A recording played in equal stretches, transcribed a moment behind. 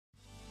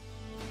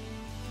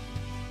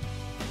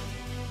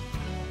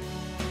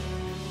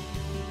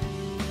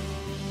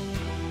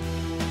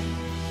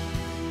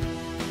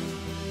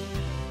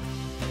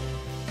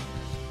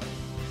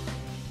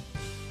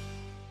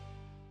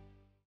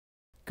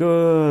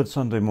Good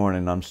Sunday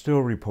morning. I'm still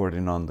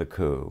reporting on the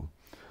coup.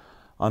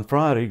 On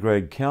Friday,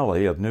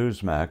 Kelly of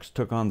Newsmax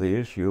took on the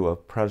issue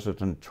of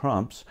President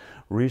Trump's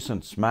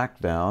recent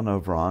smackdown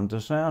of Ron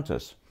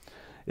DeSantis.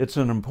 It's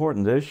an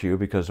important issue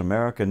because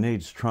America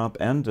needs Trump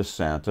and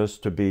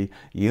DeSantis to be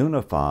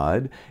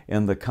unified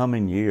in the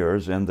coming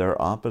years in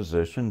their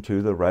opposition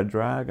to the Red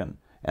Dragon.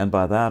 And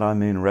by that, I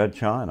mean Red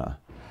China.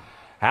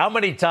 How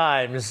many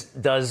times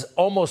does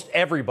almost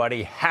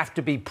everybody have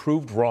to be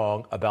proved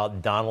wrong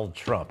about Donald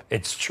Trump?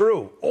 It's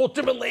true.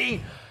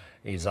 Ultimately,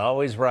 he's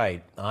always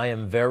right. I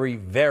am very,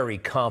 very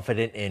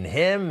confident in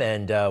him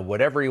and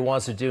whatever he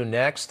wants to do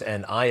next.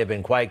 And I have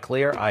been quite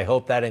clear. I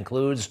hope that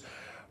includes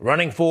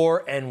running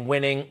for and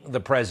winning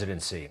the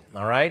presidency.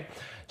 All right.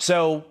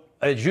 So,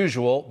 as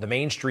usual, the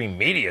mainstream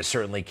media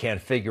certainly can't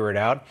figure it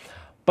out,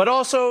 but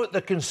also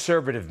the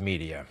conservative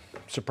media,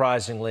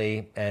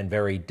 surprisingly and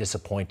very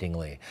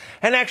disappointingly.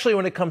 And actually,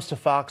 when it comes to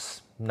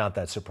Fox, not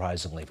that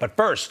surprisingly. But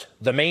first,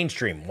 the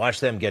mainstream. Watch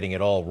them getting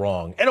it all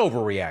wrong and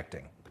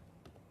overreacting.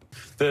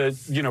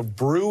 The,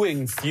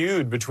 brewing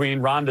feud between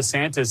Ron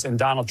DeSantis and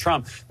Donald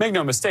Trump. Make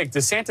no mistake,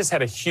 DeSantis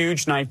had a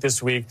huge night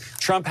this week.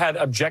 Trump had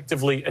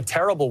objectively a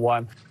terrible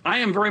one. I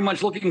am very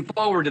much looking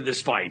forward to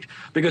this fight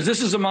because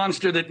this is a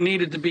monster that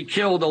needed to be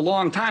killed a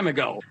long time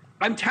ago.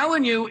 I'm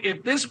telling you,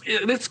 if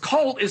this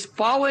cult is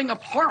falling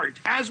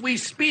apart as we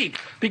speak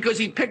because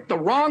he picked the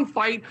wrong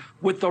fight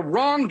with the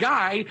wrong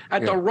guy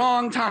at the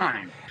wrong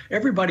time.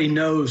 Everybody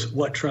knows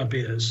what Trump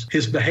is.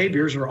 His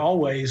behaviors are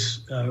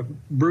always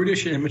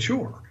brutish and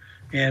immature.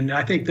 And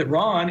I think that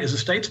Ron is a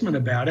statesman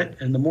about it.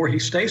 And the more he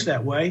stays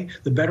that way,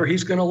 the better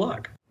he's going to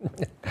look.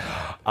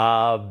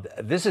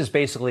 This is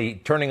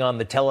basically turning on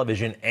the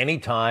television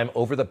anytime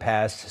over the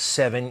past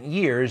 7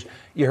 years.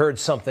 You heard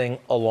something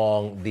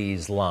along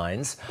these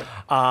lines.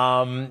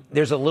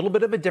 There's a little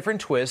bit of a different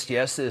twist.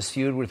 Yes, this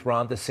feud with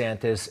Ron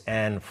DeSantis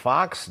and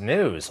Fox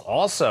News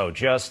also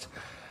just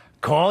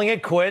calling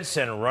it quits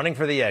and running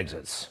for the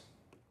exits.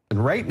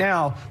 And right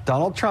now,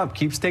 Donald Trump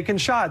keeps taking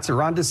shots at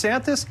Ron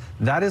DeSantis.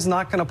 That is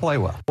not going to play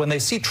well. When they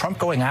see Trump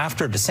going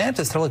after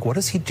DeSantis, they're like, what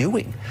is he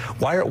doing?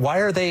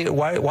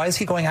 Why is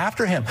he going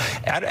after him?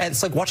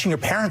 It's like watching your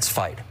parents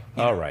fight.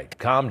 All right,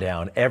 calm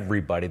down,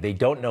 everybody. They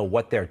don't know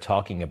what they're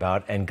talking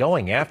about. And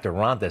going after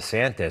Ron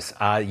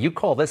DeSantis, you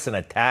call this an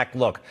attack?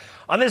 Look,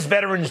 on this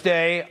Veterans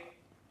Day,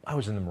 I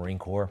was in the Marine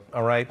Corps,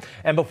 all right?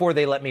 And before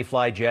they let me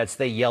fly jets,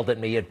 they yelled at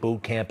me at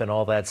boot camp and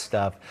all that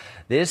stuff.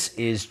 This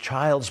is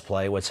child's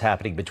play, what's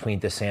happening between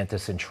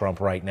DeSantis and Trump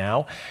right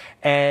now.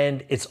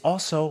 And it's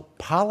also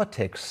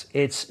politics.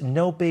 It's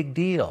no big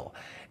deal.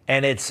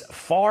 And it's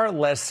far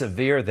less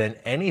severe than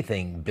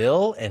anything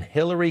Bill and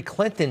Hillary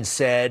Clinton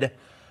said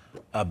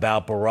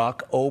about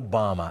Barack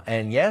Obama.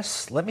 And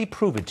yes, let me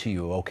prove it to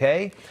you,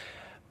 okay?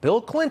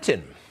 Bill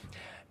Clinton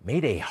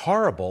made a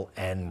horrible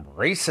and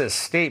racist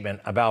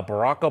statement about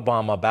Barack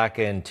Obama back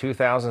in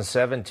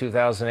 2007,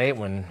 2008,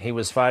 when he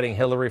was fighting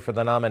Hillary for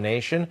the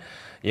nomination.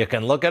 You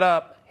can look it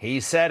up. He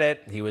said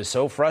it. He was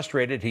so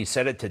frustrated, he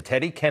said it to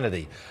Teddy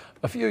Kennedy.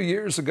 A few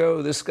years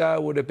ago, this guy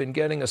would have been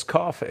getting us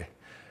coffee.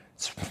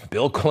 It's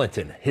Bill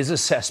Clinton, his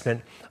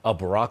assessment of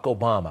Barack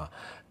Obama.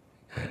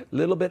 A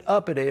little bit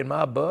uppity in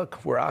my book,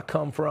 where I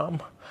come from.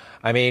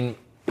 I mean,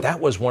 that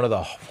was one of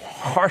the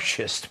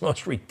harshest,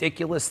 most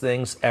ridiculous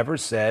things ever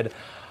said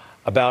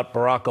about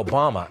Barack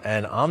Obama,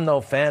 and I'm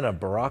no fan of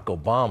Barack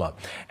Obama.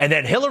 And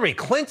then Hillary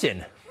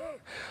Clinton,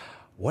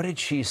 what did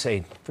she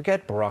say?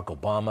 Forget Barack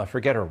Obama,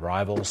 forget her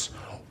rivals.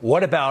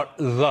 What about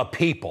the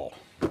people?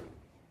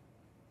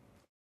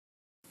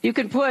 You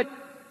could put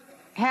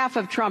half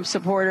of Trump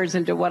supporters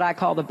into what I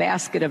call the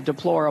basket of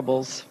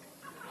deplorables.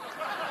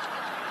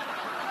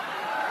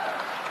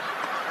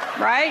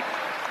 Right?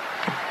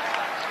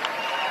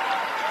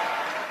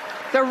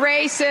 The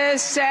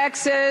racist,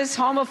 sexist,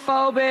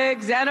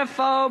 homophobic,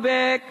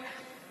 xenophobic,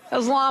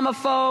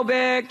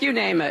 Islamophobic, you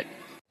name it.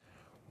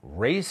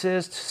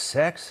 Racist,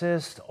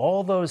 sexist,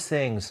 all those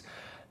things,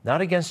 not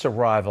against a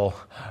rival,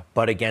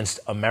 but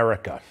against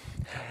America.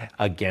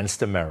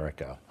 Against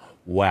America.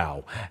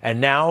 Wow. And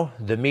now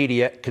the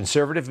media,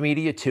 conservative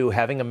media too,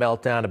 having a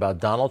meltdown about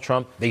Donald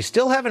Trump. They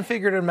still haven't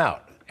figured him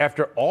out.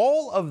 After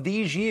all of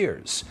these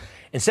years,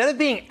 instead of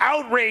being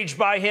outraged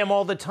by him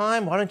all the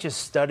time, why don't you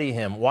study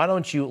him? Why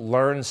don't you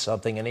learn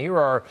something? And here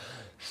are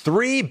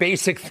 3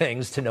 basic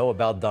things to know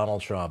about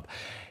Donald Trump.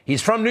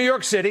 He's from New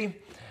York City.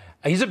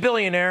 He's a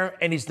billionaire,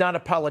 and he's not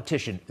a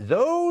politician.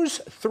 Those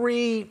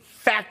 3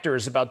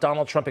 factors about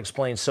Donald Trump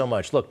explain so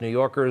much. Look, New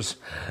Yorkers,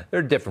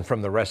 they're different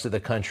from the rest of the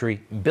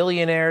country.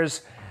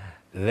 Billionaires,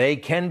 they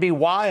can be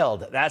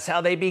wild. That's how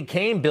they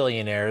became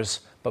billionaires.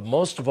 But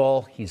most of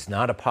all, he's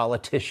not a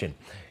politician.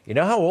 You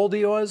know how old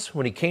he was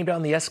when he came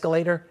down the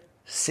escalator?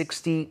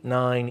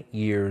 69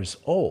 years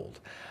old.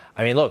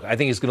 I mean, look, I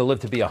think he's going to live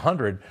to be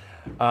 100.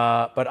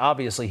 But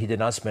obviously, he did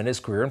not spend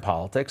his career in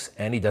politics,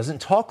 and he doesn't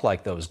talk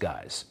like those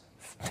guys.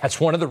 That's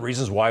one of the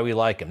reasons why we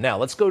like him. Now,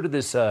 let's go to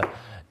this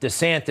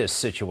DeSantis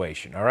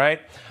situation, all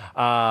right?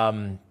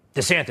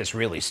 DeSantis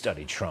really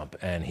studied Trump,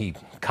 and he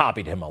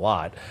copied him a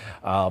lot.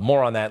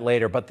 More on that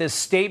later. But this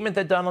statement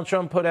that Donald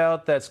Trump put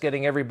out that's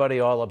getting everybody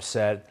all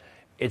upset,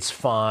 it's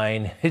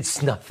fine.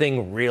 It's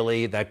nothing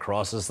really that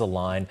crosses the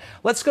line.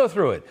 Let's go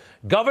through it.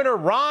 Governor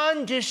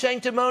Ron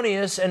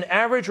DeSantis, an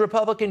average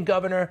Republican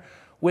governor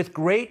with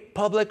great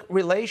public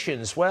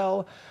relations.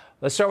 Well,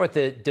 let's start with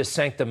the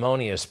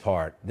DeSanctimonious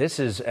part. This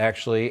is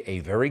actually a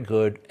very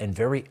good and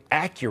very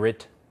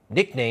accurate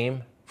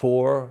nickname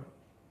for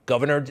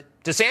Governor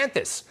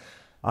DeSantis.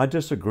 I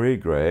disagree,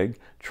 Greg.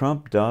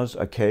 Trump does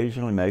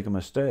occasionally make a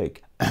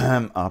mistake.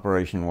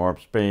 Operation Warp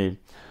Speed.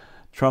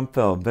 Trump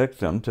fell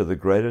victim to the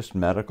greatest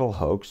medical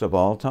hoax of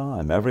all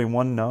time.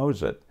 Everyone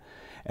knows it.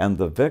 And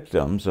the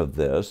victims of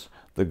this,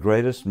 the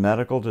greatest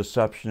medical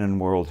deception in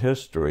world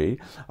history,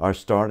 are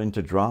starting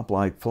to drop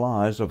like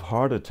flies of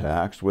heart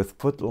attacks with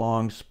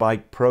foot-long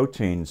spike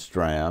protein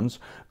strands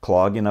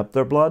clogging up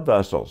their blood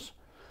vessels.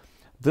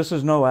 This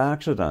is no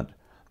accident.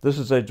 This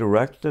is a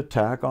direct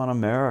attack on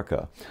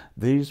America.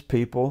 These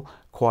people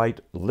quite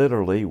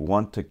literally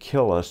want to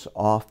kill us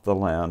off the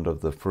land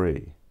of the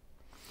free.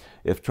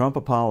 If Trump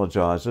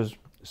apologizes,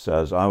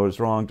 says, "I was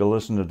wrong to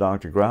listen to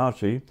Dr.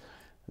 Grouchy,"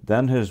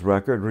 then his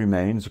record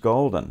remains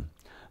golden.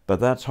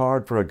 But that's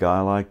hard for a guy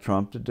like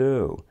Trump to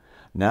do.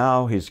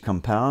 Now he's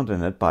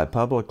compounding it by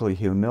publicly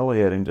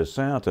humiliating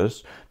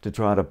DeSantis to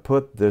try to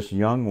put this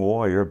young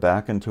warrior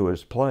back into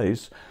his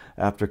place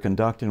after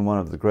conducting one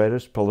of the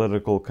greatest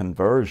political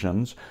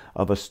conversions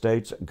of a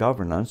state's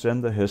governance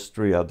in the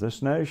history of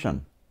this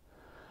nation.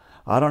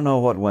 I don't know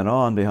what went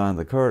on behind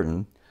the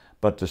curtain,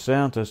 but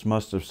DeSantis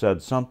must have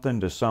said something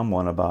to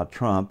someone about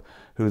Trump,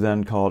 who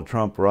then called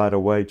Trump right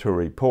away to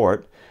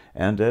report,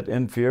 and it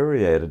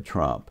infuriated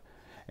Trump.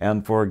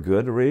 And for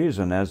good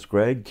reason, as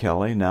Greg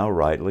Kelly now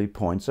rightly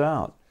points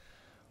out.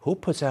 Who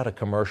puts out a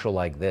commercial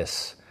like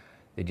this?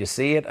 Did you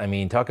see it? I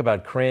mean, talk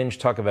about cringe,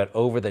 talk about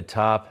over the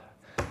top.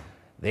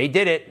 They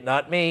did it,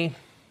 not me.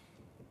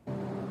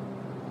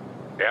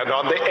 And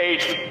on the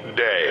 8th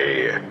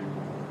day,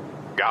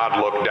 God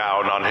looked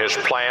down on his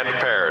planned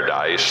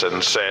paradise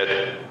and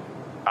said,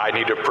 "I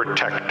need a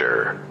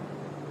protector."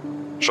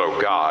 So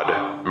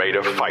God made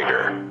a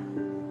fighter.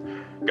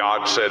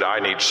 God said, "I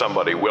need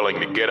somebody willing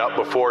to get up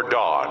before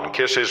dawn,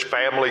 kiss his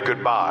family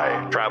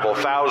goodbye, travel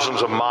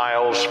thousands of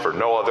miles for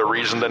no other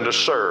reason than to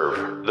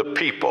serve the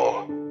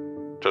people,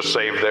 to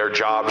save their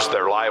jobs,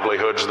 their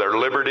livelihoods, their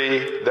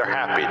liberty, their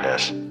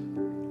happiness."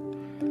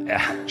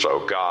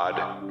 So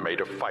God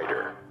made a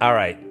fighter. All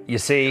right, you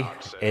see,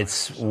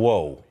 it's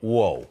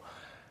whoa.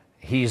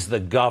 He's the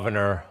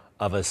governor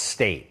of a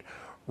state.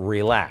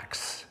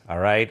 Relax, all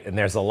right? And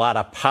there's a lot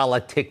of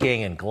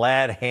politicking and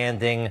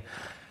glad-handing.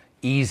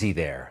 Easy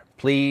there,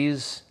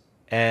 please.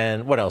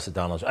 And what else did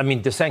Donald? I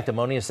mean,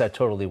 DeSanctimonious, that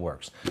totally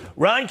works.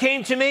 Ron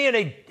came to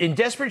me in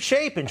desperate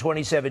shape in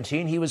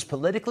 2017. He was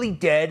politically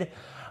dead,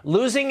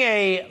 losing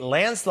a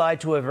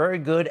landslide to a very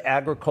good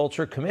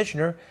agriculture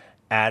commissioner,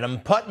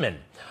 Adam Putnam.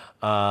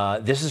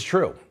 This is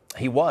true.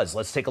 He was.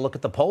 Let's take a look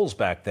at the polls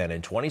back then.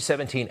 In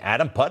 2017,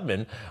 Adam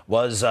Putnam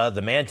was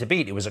the man to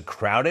beat. It was a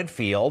crowded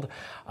field.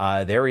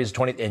 There he is,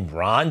 and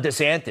Ron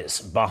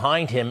DeSantis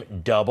behind him,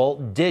 double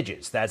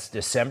digits. That's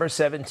December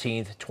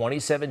 17th,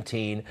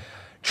 2017.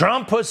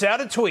 Trump puts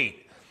out a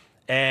tweet,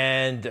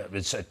 and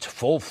it's a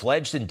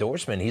full-fledged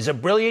endorsement. He's a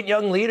brilliant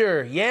young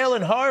leader. Yale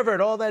and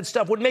Harvard, all that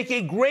stuff. Would make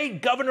a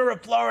great governor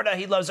of Florida.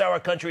 He loves our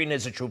country and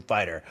is a true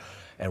fighter.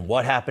 And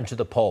what happened to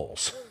the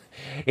polls?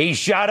 He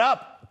shot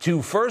up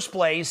to first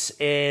place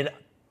in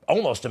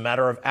almost a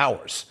matter of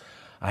hours.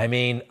 I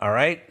mean, all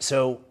right,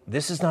 so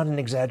this is not an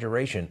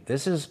exaggeration.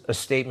 This is a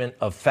statement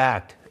of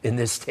fact in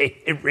this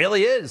state. It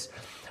really is.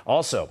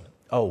 Also,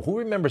 who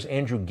remembers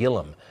Andrew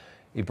Gillum?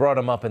 He brought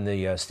him up in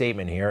the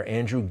statement here,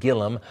 Andrew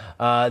Gillum.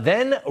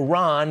 Then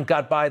Ron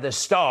got by the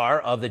star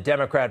of the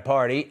Democrat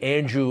Party,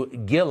 Andrew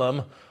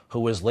Gillum,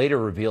 who was later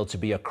revealed to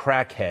be a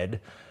crackhead.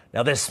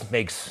 Now, this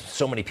makes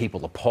so many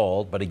people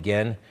appalled, but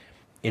again,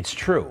 it's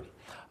true.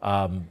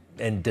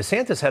 And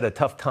DeSantis had a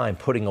tough time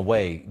putting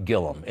away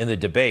Gillum. In the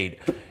debate,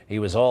 he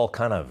was all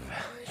kind of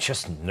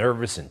just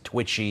nervous and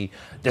twitchy.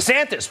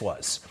 DeSantis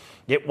was.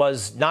 It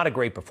was not a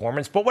great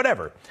performance, but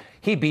whatever.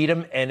 He beat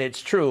him, and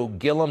it's true.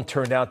 Gillum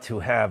turned out to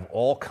have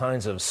all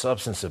kinds of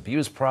substance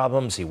abuse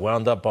problems. He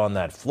wound up on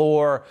that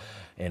floor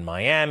in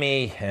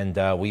Miami, and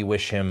we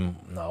wish him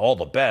all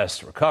the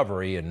best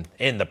recovery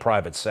in the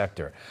private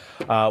sector.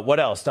 What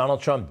else?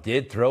 Donald Trump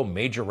did throw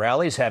major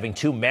rallies, having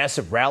 2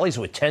 massive rallies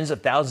with tens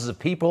of thousands of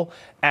people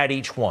at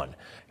each one.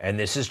 And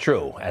this is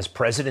true. As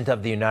president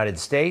of the United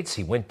States,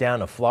 he went down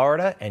to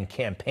Florida and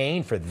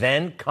campaigned for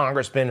then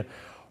Congressman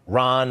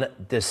Ron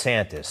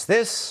DeSantis.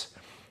 This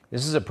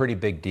is a pretty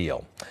big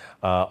deal.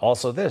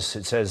 Also this,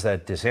 it says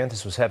that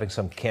DeSantis was having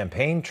some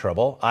campaign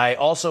trouble. I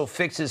also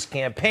fixed his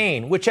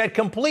campaign, which had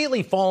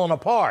completely fallen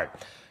apart.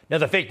 Now,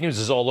 the fake news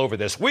is all over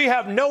this. We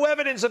have no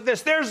evidence of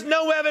this. There's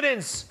no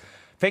evidence.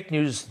 Fake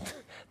news,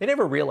 they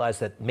never realized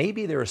that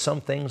maybe there are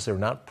some things they're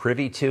not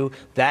privy to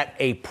that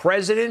a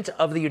president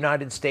of the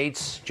United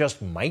States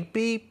just might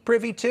be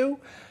privy to.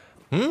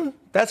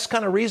 That's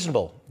kind of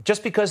reasonable.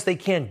 just because they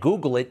can't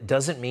Google it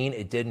doesn't mean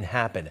it didn't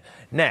happen.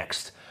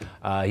 Next,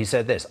 he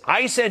said this: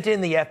 I sent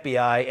in the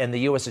FBI and the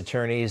U.S.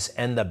 attorneys,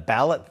 and the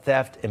ballot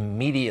theft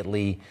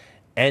immediately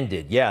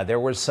ended. Yeah, there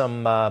were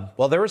some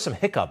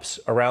hiccups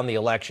around the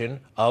election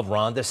of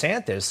Ron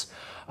DeSantis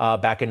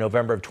back in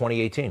November of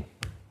 2018.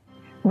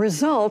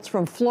 Results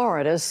from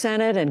Florida's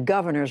Senate and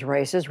governor's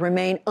races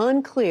remain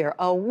unclear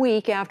a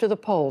week after the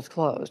polls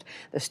closed.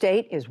 The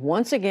state is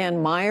once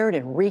again mired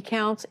in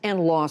recounts and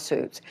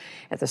lawsuits.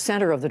 At the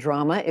center of the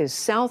drama is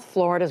South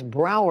Florida's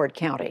Broward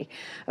County.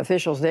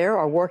 Officials there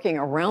are working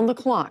around the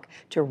clock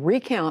to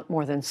recount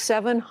more than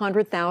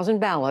 700,000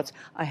 ballots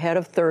ahead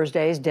of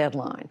Thursday's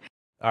deadline.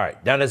 All right.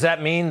 Now, does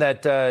that mean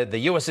that the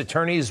U.S.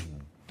 attorneys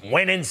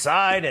went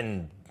inside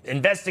and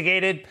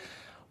investigated?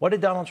 What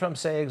did Donald Trump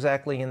say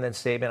exactly in that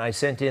statement? I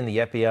sent in the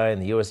FBI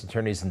and the U.S.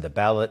 attorneys, and the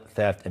ballot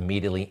theft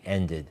immediately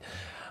ended.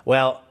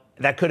 Well,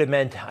 that could have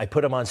meant I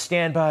put him on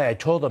standby. I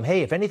told him,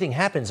 hey, if anything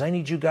happens, I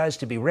need you guys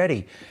to be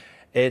ready.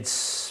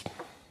 It's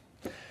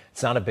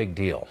not a big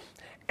deal.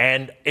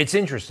 And it's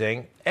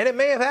interesting, and it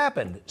may have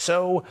happened.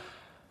 So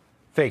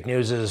fake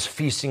news is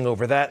feasting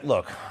over that.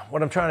 Look,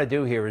 what I'm trying to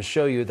do here is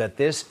show you that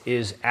this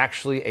is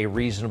actually a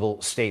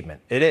reasonable statement.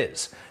 It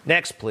is.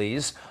 Next,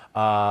 please.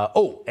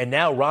 And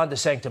now Ron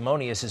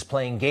DeSanctimonious is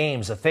playing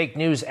games. The fake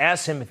news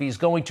asks him if he's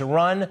going to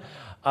run,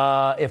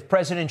 if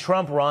President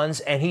Trump runs,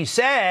 and he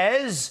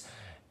says,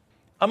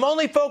 I'm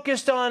only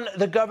focused on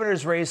the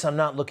governor's race. I'm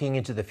not looking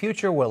into the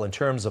future. Well, in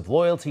terms of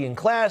loyalty and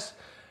class,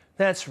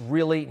 that's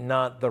really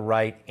not the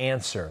right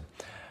answer.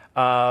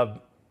 I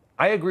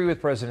agree with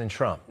President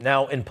Trump.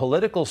 Now, in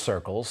political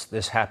circles,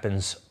 this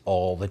happens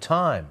all the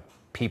time.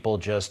 People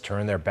just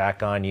turn their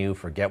back on you,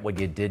 forget what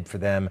you did for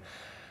them.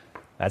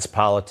 That's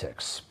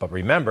politics. But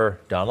remember,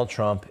 Donald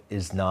Trump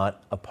is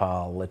not a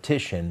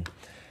politician,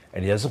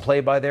 and he doesn't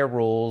play by their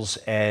rules.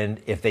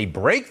 And if they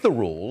break the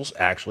rules,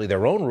 actually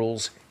their own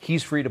rules,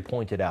 he's free to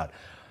point it out.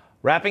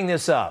 Wrapping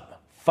this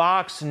up,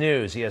 Fox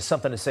News, he has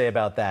something to say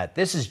about that.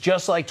 This is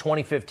just like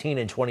 2015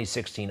 and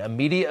 2016, a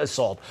media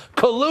assault,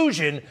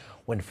 collusion,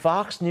 when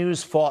Fox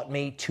News fought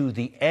me to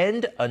the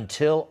end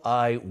until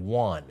I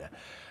won.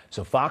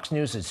 So Fox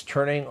News is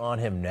turning on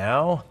him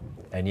now,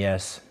 and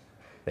yes,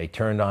 they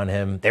turned on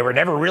him. They were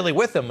never really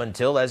with him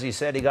until, as he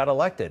said, he got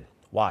elected.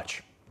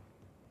 Watch.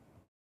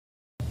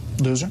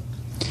 Loser?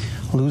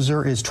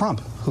 Loser is Trump,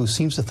 who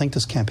seems to think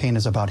this campaign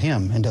is about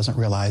him and doesn't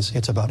realize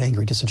it's about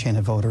angry,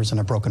 disenchanted voters and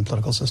a broken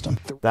political system.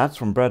 That's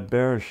from Bret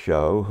Baier's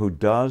show, who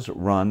does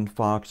run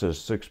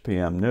Fox's 6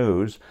 p.m.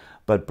 news,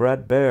 but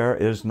Bret Baier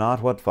is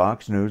not what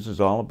Fox News is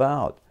all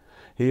about.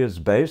 He is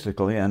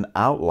basically an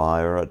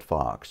outlier at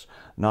Fox,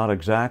 not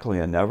exactly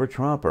a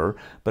never-Trumper,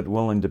 but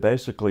willing to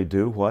basically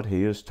do what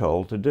he is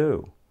told to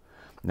do.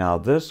 Now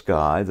this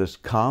guy, this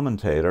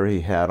commentator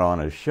he had on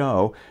his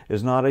show,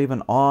 is not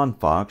even on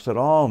Fox at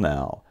all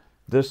now.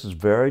 This is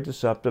very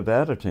deceptive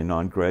editing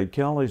on Greg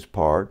Kelly's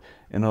part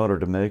in order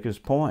to make his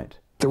point.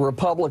 The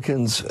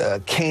Republicans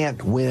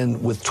can't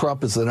win with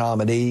Trump as the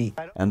nominee.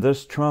 And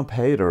this Trump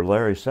hater,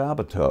 Larry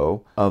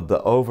Sabato, of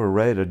the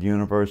overrated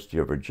University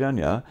of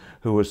Virginia,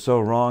 who was so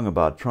wrong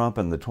about Trump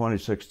in the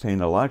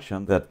 2016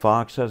 election that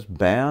Fox has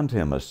banned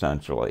him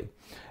essentially.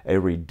 A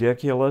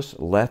ridiculous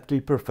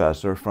lefty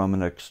professor from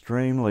an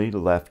extremely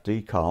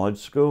lefty college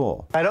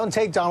school. I don't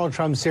take Donald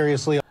Trump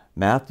seriously.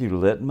 Matthew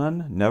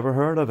Littman, never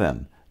heard of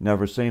him,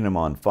 never seen him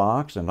on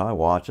Fox, and I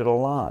watch it a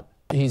lot.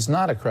 He's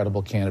not a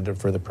credible candidate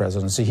for the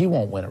presidency. He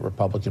won't win a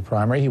Republican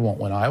primary. He won't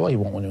win Iowa. He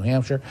won't win New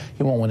Hampshire.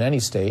 He won't win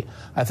any state.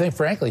 I think,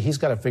 frankly, he's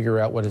got to figure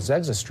out what his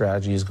exit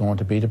strategy is going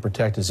to be to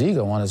protect his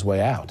ego on his way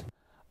out.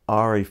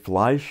 Ari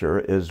Fleischer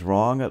is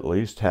wrong at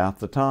least half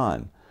the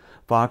time.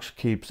 Fox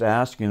keeps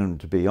asking him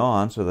to be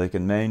on so they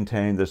can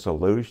maintain this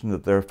illusion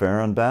that they're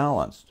fair and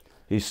balanced.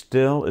 He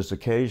still is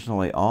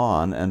occasionally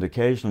on and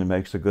occasionally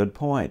makes a good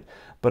point,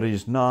 but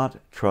he's not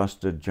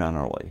trusted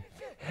generally.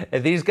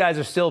 And these guys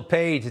are still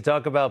paid to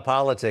talk about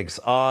politics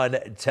on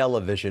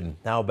television.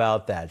 How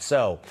about that?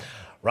 So,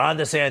 Ron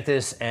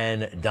DeSantis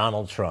and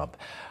Donald Trump.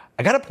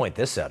 I got to point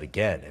this out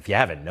again, if you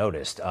haven't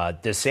noticed.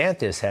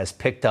 DeSantis has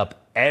picked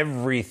up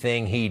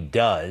everything he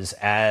does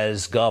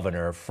as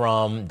governor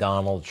from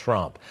Donald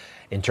Trump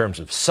in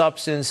terms of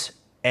substance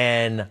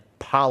and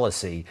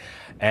policy.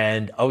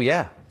 And, oh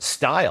yeah,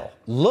 style.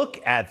 Look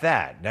at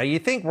that. Now, you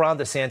think Ron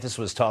DeSantis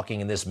was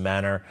talking in this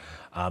manner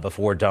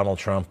before Donald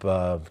Trump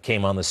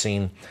came on the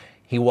scene?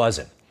 He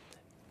wasn't.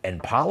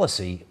 And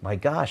policy, my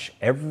gosh,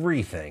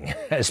 everything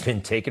has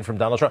been taken from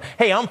Donald Trump.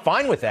 Hey, I'm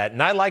fine with that,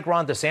 and I like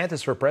Ron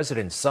DeSantis for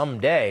president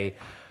someday,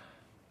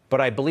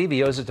 but I believe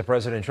he owes it to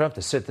President Trump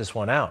to sit this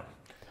one out.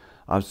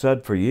 I've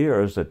said for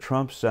years that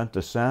Trump sent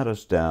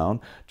DeSantis down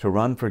to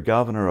run for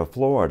governor of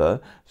Florida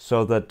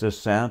so that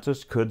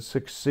DeSantis could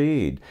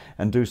succeed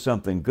and do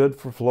something good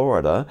for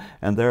Florida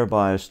and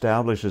thereby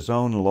establish his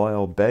own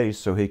loyal base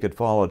so he could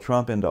follow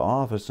Trump into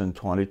office in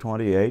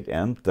 2028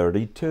 and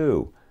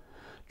 32.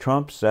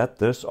 Trump set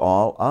this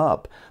all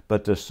up,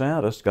 but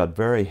DeSantis got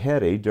very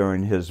heady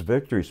during his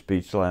victory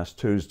speech last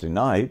Tuesday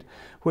night,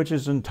 which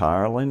is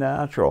entirely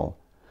natural.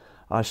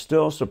 I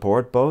still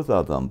support both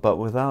of them, but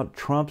without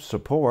Trump's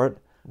support,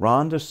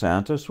 Ron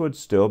DeSantis would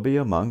still be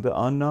among the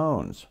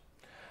unknowns.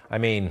 I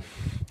mean,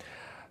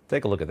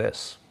 take a look at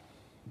this.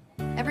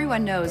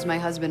 Everyone knows my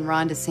husband,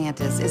 Ron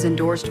DeSantis, is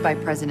endorsed by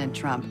President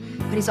Trump,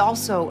 but he's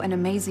also an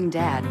amazing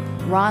dad.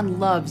 Ron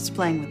loves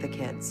playing with the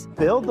kids.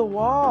 Build the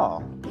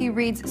wall. He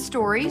reads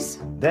stories.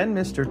 Then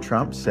Mr.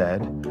 Trump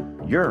said,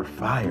 "You're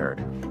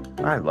fired."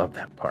 I love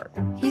that part.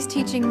 He's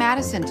teaching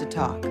Madison to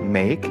talk.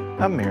 Make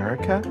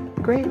America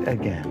great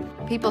again.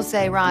 People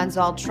say Ron's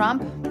all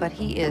Trump, but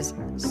he is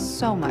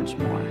so much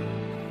more.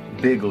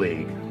 Big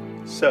league.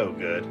 So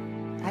good.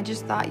 I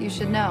just thought you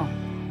should know.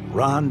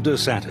 Ron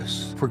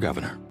DeSantis for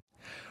governor.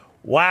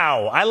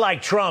 Wow, I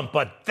like Trump,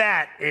 but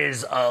that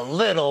is a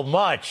little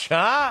much,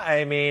 huh?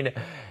 I mean,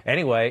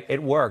 anyway,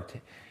 it worked.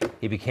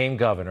 He became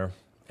governor,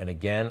 and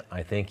again,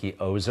 I think he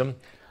owes him.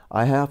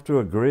 I have to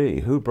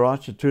agree. Who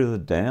brought you to the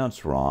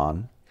dance,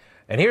 Ron?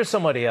 And here's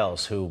somebody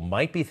else who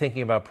might be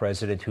thinking about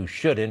president who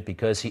shouldn't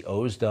because he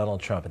owes Donald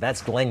Trump. And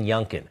that's Glenn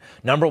Youngkin.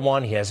 Number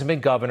one, he hasn't been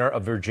governor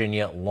of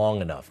Virginia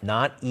long enough,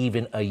 not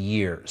even a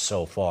year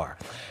so far.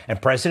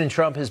 And President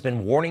Trump has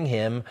been warning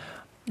him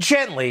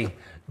gently,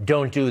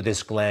 don't do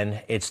this,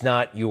 Glenn. It's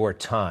not your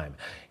time.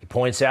 He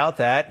points out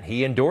that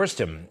he endorsed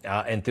him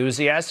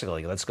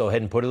enthusiastically. Let's go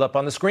ahead and put it up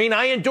on the screen.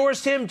 I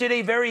endorsed him, did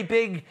a very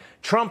big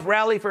Trump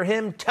rally for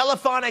him,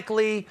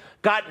 telephonically,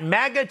 got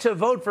MAGA to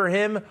vote for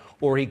him,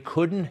 or he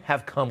couldn't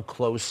have come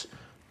close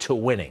to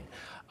winning.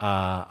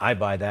 I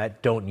buy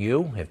that, don't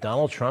you? If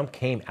Donald Trump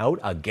came out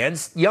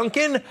against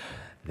Youngkin,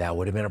 that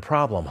would have been a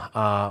problem.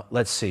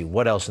 Let's see,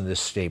 what else in this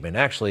statement?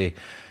 Actually,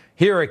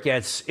 here it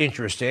gets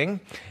interesting.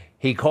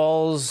 He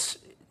calls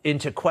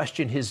into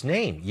question his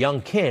name,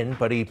 Youngkin,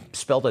 but he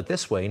spelled it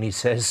this way, and he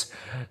says,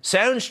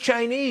 sounds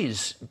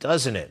Chinese,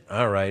 doesn't it?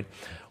 All right.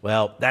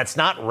 Well, that's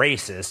not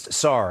racist,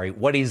 sorry.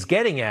 What he's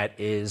getting at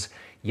is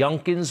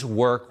Youngkin's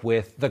work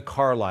with the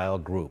Carlyle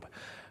Group.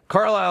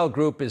 Carlyle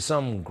Group is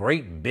some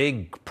great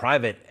big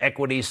private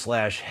equity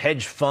 /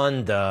 hedge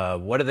fund,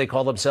 what do they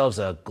call themselves?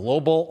 A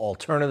global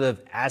alternative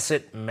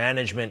asset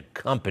management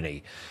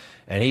company.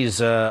 And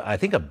he's, I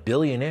think, a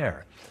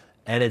billionaire,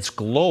 and it's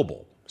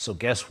global. So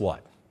guess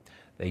what?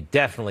 They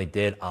definitely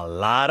did a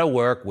lot of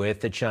work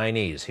with the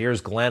Chinese. Here's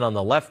Glenn on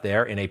the left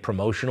there in a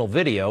promotional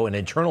video, an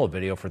internal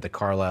video for the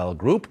Carlyle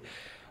Group.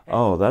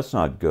 Oh, that's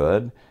not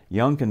good.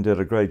 Youngkin did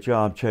a great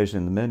job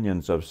chasing the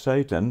minions of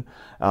Satan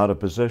out of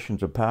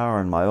positions of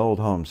power in my old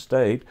home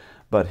state,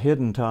 but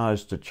hidden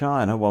ties to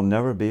China will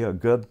never be a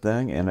good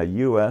thing in a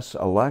U.S.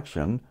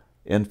 election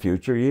in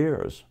future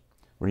years.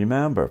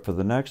 Remember, for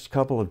the next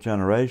couple of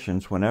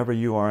generations, whenever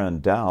you are in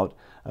doubt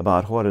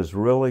about what is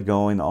really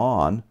going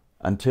on,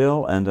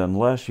 until and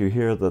unless you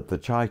hear that the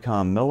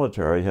Chi-Com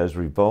military has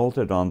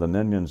revolted on the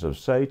minions of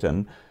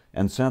Satan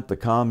and sent the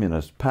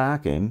communists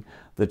packing,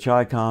 the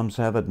Chi-Coms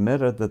have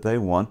admitted that they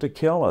want to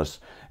kill us,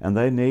 and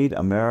they need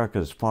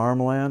America's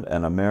farmland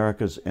and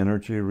America's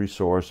energy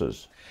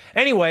resources.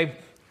 Anyway,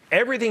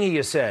 everything he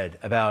has said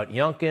about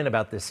Youngkin,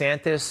 about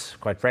DeSantis,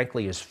 quite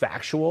frankly, is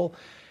factual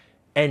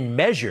and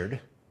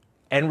measured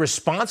and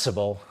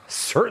responsible,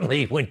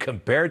 certainly when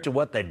compared to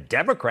what the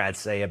Democrats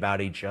say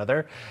about each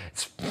other.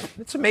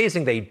 It's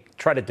amazing they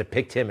try to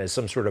depict him as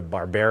some sort of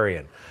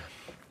barbarian.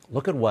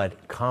 Look at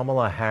what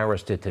Kamala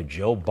Harris did to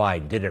Joe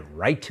Biden, did it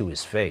right to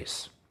his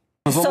face.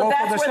 So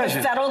that's where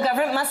the federal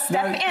government must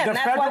step in.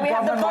 That's why we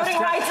have the Voting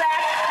Rights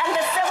Act and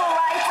the Civil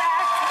Rights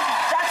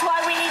Act. That's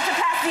why we need to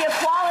pass the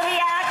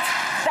Equality Act.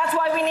 That's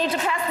why we need to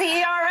pass the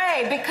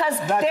ERA, because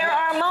there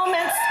are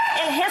moments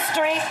in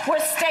history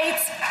where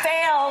states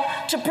fail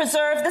to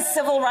preserve the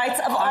civil rights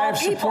of all people. I have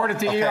supported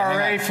the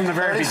ERA from the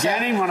very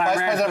beginning when I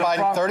ran for the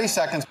Biden, 30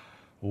 seconds.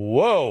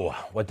 Whoa.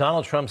 What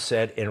Donald Trump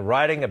said in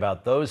writing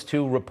about those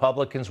two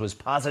Republicans was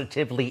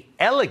positively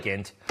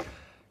elegant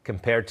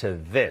compared to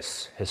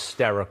this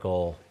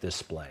hysterical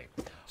display.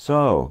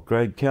 So,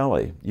 Greg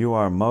Kelly, you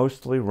are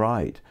mostly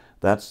right.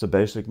 That's the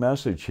basic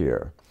message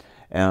here.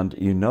 And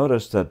you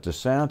notice that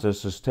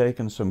DeSantis has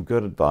taken some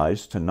good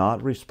advice to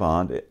not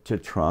respond to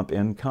Trump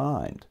in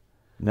kind.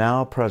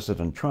 Now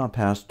President Trump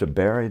has to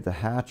bury the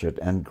hatchet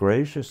and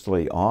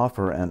graciously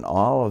offer an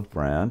olive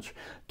branch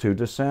to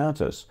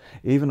DeSantis,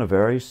 even a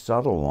very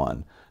subtle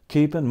one.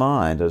 Keep in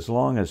mind, as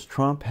long as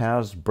Trump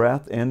has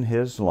breath in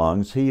his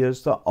lungs, he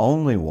is the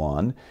only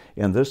one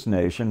in this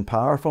nation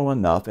powerful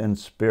enough in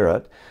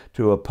spirit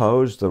to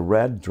oppose the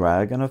Red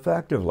Dragon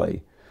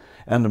effectively.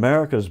 And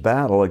America's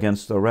battle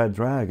against the Red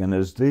Dragon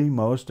is the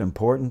most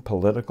important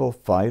political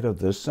fight of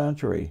this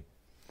century.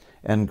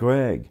 And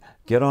Greg,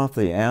 get off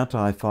the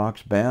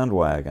anti-Fox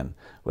bandwagon.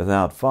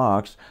 Without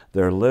Fox,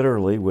 there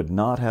literally would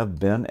not have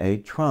been a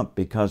Trump,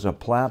 because a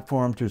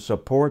platform to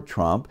support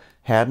Trump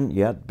hadn't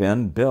yet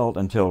been built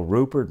until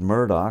Rupert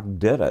Murdoch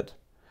did it.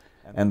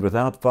 And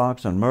without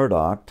Fox and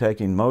Murdoch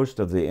taking most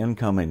of the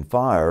incoming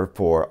fire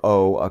for,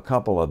 a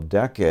couple of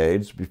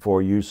decades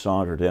before you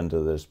sauntered into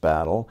this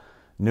battle,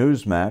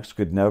 Newsmax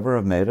could never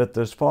have made it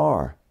this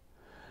far.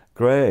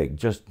 Greg,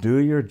 just do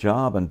your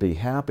job and be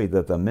happy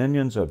that the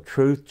minions of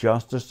truth,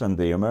 justice, and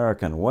the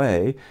American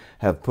way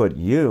have put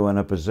you in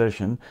a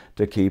position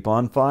to keep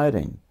on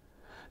fighting.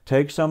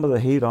 Take some of the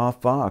heat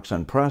off Fox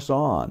and press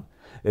on.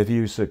 If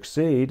you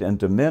succeed in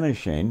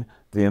diminishing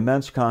the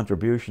immense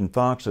contribution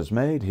Fox has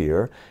made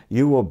here,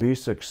 you will be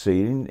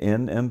succeeding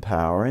in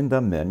empowering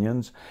the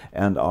minions,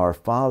 and our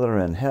Father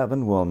in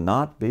heaven will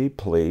not be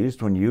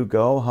pleased when you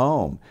go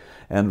home.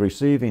 And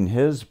receiving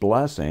his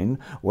blessing,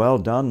 "Well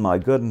done, my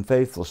good and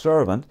faithful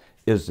servant,"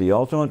 is the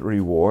ultimate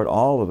reward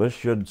all of us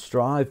should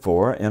strive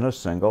for in a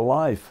single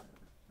life.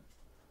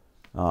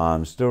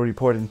 I'm still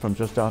reporting from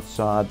just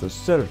outside the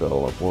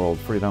citadel of world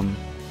freedom.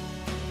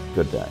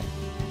 Good day.